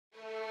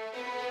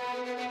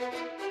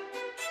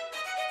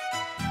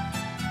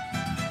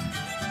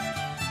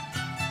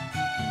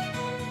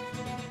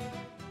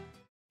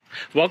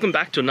Welcome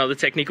back to another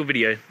technical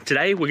video.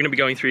 Today we're going to be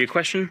going through your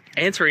question,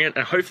 answering it,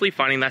 and hopefully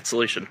finding that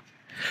solution.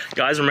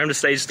 Guys, remember to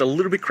stay just a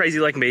little bit crazy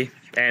like me,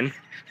 and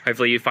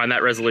hopefully you find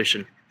that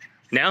resolution.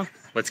 Now,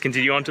 let's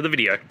continue on to the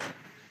video.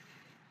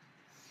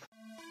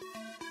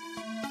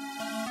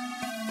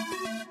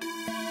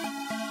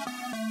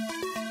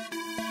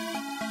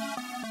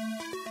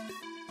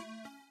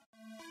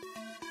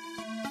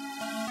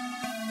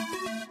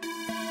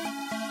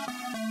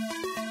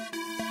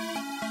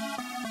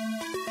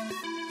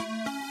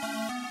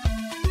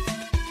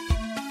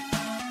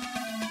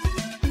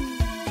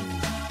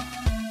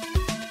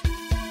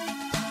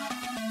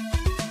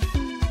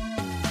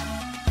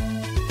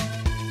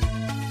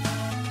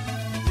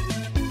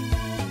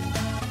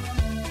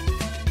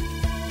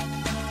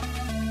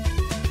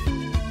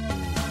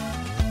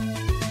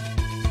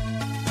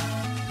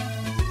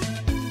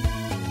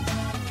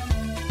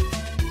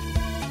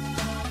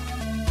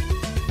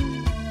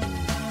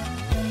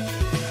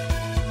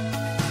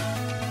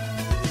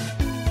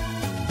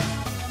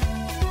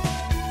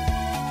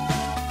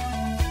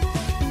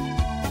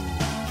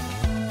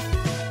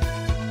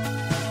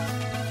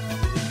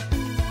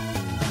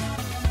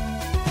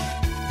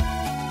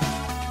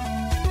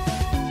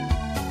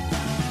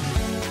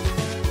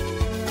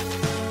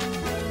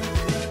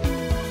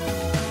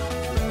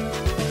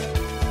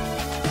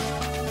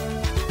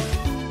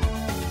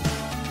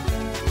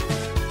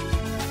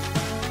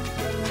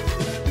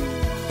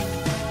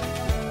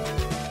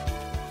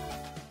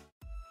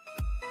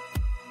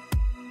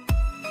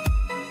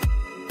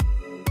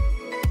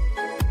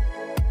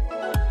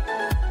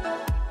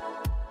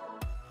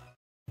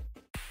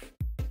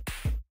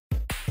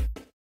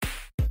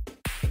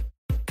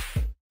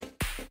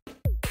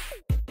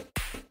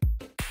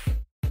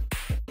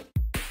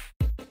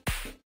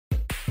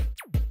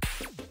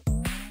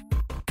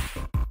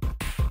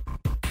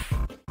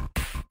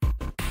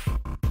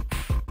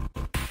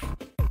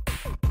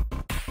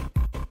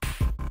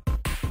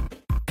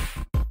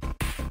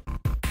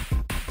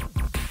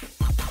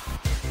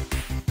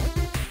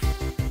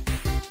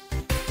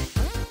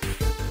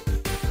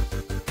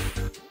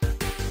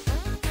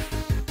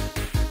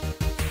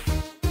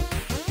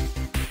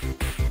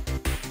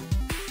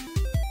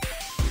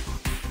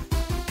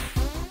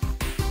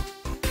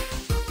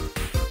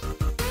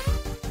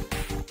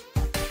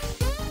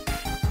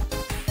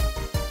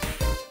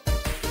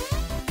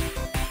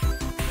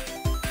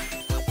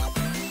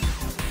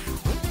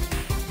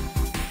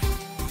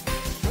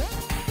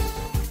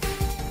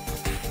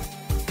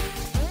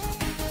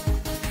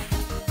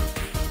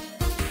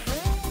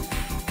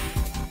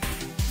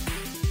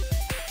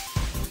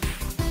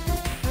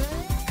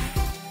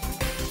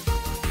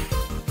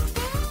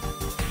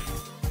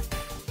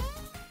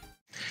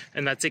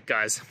 And that's it,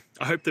 guys.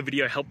 I hope the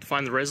video helped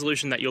find the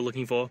resolution that you're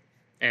looking for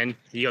and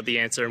you got the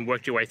answer and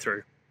worked your way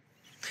through.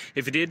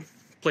 If it did,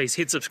 please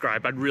hit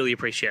subscribe. I'd really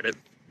appreciate it.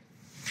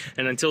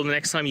 And until the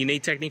next time you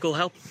need technical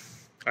help,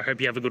 I hope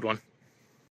you have a good one.